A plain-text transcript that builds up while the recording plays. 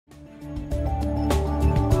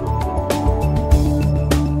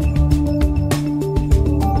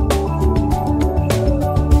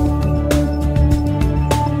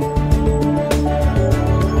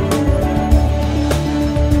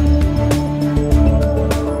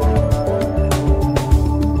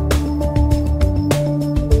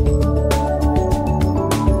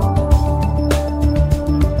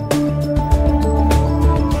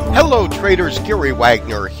traders, Gary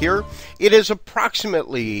Wagner here. It is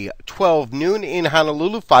approximately 12 noon in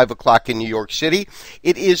Honolulu, 5 o'clock in New York City.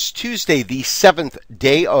 It is Tuesday, the 7th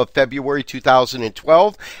day of February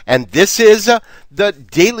 2012, and this is the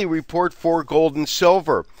daily report for gold and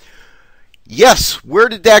silver. Yes, where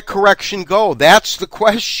did that correction go? That's the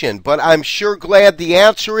question, but I'm sure glad the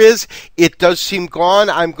answer is it does seem gone.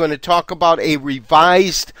 I'm going to talk about a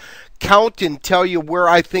revised count and tell you where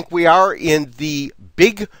I think we are in the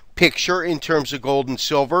big picture in terms of gold and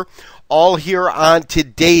silver, all here on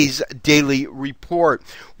today's daily report.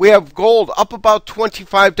 We have gold up about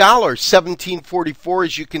 $25, $17.44,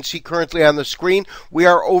 as you can see currently on the screen. We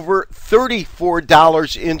are over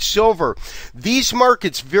 $34 in silver. These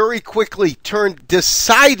markets very quickly turned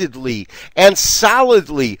decidedly and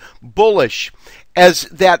solidly bullish as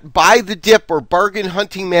that buy the dip or bargain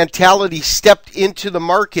hunting mentality stepped into the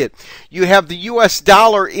market. You have the U.S.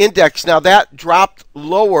 dollar index. Now that dropped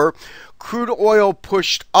lower. Crude oil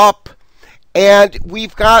pushed up. And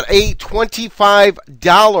we've got a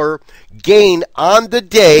 $25 gain on the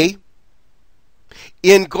day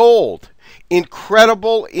in gold.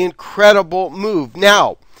 Incredible, incredible move.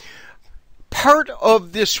 Now, part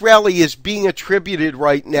of this rally is being attributed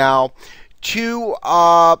right now to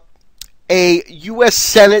a U.S.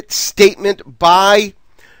 Senate statement by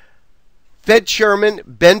Fed Chairman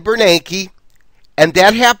Ben Bernanke, and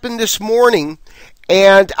that happened this morning.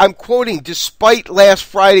 And I'm quoting, despite last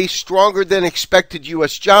Friday's stronger than expected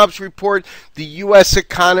U.S. jobs report, the U.S.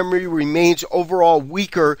 economy remains overall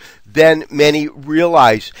weaker than many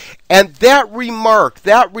realize. And that remark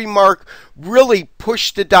really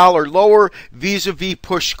pushed the dollar lower, vis-a-vis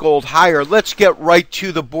pushed gold higher. Let's get right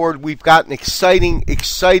to the board. We've got an exciting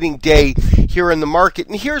day here in the market.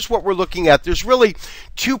 And here's what we're looking at. There's really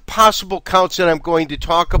two possible counts that I'm going to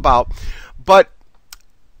talk about. But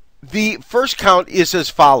the first count is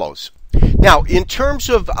as follows. Now, in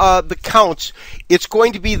terms of the counts, it's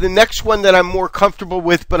going to be the next one that I'm more comfortable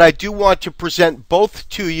with, but I do want to present both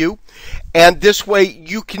to you, and this way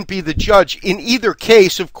you can be the judge. In either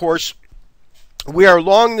case, of course, we are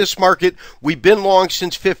long this market. We've been long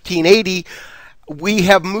since 1580. We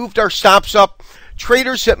have moved our stops up.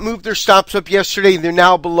 Traders that moved their stops up yesterday, they're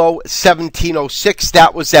now below 1706.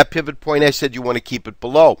 That was that pivot point. I said you want to keep it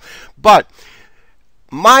below. But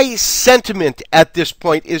my sentiment at this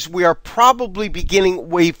point is we are probably beginning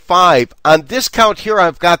wave 5. On this count here,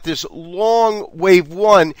 I've got this long wave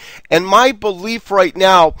 1, and my belief right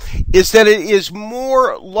now is that it is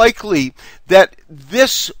more likely that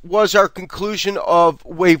this was our conclusion of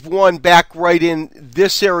wave 1 back right in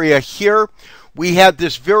this area here. We had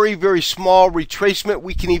this very, very small retracement.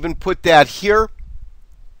 We can even put that here.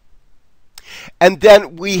 And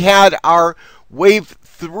then we had our wave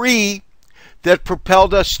 3 that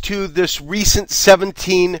propelled us to this recent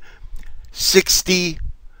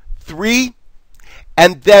 1763.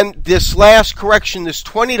 And then this last correction, this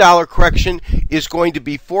 $20 correction, is going to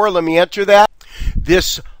be 4. Let me enter that.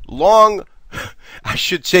 This long, I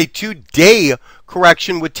should say 2-day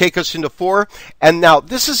correction would take us into 4. And now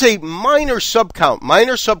this is a minor subcount.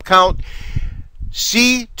 Minor subcount.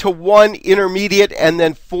 C to 1 intermediate, and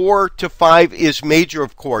then 4 to 5 is major,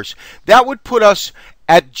 of course. That would put us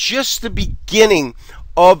at just the beginning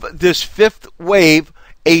of this 5th wave,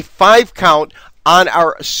 a 5 count on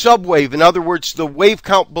our subwave. In other words, the wave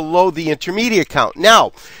count below the intermediate count.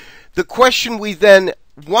 Now, the question we then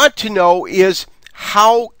want to know is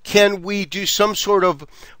how can we do some sort of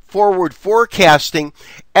forward forecasting?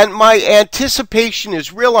 And my anticipation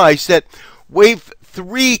is realize that wave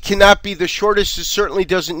 3 cannot be the shortest. It certainly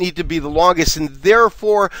doesn't need to be the longest. And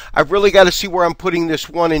therefore, I've really got to see where I'm putting this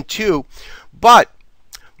 1 and 2. But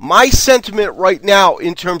my sentiment right now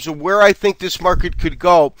in terms of where I think this market could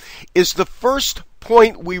go is the first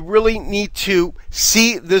point we really need to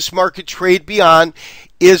see this market trade beyond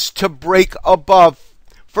is to break above,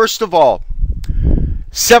 first of all,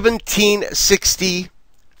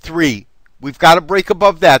 1763. We've got to break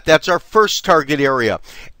above that. That's our first target area.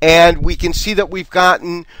 And we can see that we've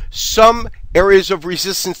gotten some areas of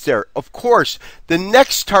resistance there. Of course, the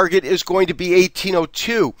next target is going to be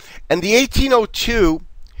 1802. And the 1802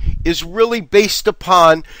 is really based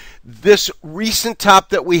upon this recent top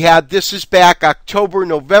that we had. This is back October,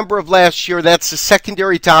 November of last year. That's the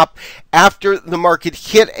secondary top after the market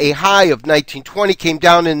hit a high of 1920, came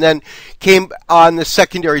down, and then came on the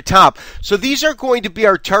secondary top. So these are going to be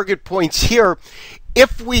our target points here.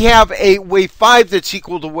 If we have a wave 5 that's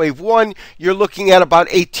equal to wave 1, you're looking at about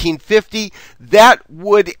 1850. That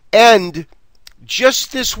would end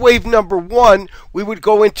just this wave number one, we would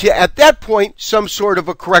go into, at that point, some sort of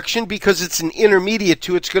a correction because it's an intermediate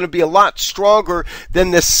two. It's going to be a lot stronger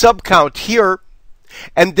than the subcount here.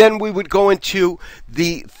 And then we would go into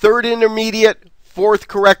the third intermediate, fourth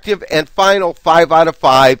corrective, and final 5 out of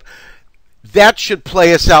 5. That should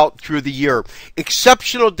play us out through the year.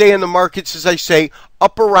 Exceptional day in the markets, as I say,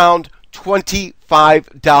 up around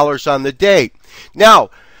 $25 on the day. Now,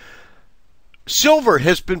 silver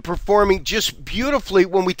has been performing just beautifully.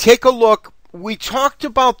 When we take a look, we talked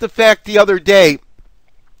about the fact the other day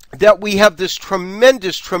that we have this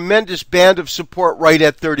tremendous band of support right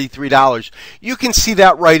at $33. You can see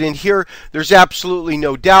that right in here. There's absolutely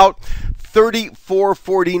no doubt.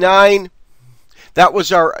 $34.49. That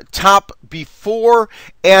was our top before,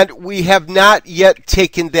 and we have not yet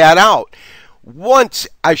taken that out. Once,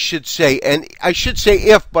 I should say, and I should say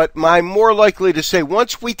if, but I'm more likely to say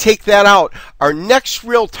once we take that out, our next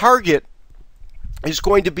real target is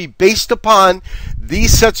going to be based upon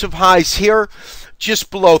these sets of highs here,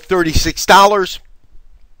 just below $36,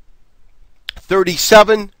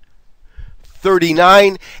 $37,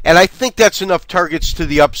 $39, and I think that's enough targets to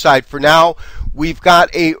the upside for now. We've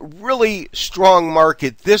got a really strong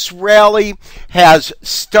market. This rally has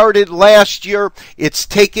started last year. It's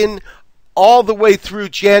taken all the way through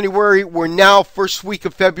January. We're now first week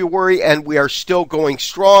of February, and we are still going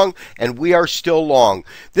strong, and we are still long.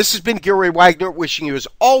 This has been Gary Wagner wishing you, as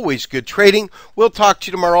always, good trading. We'll talk to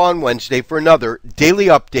you tomorrow on Wednesday for another daily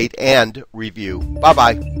update and review.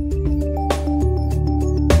 Bye-bye.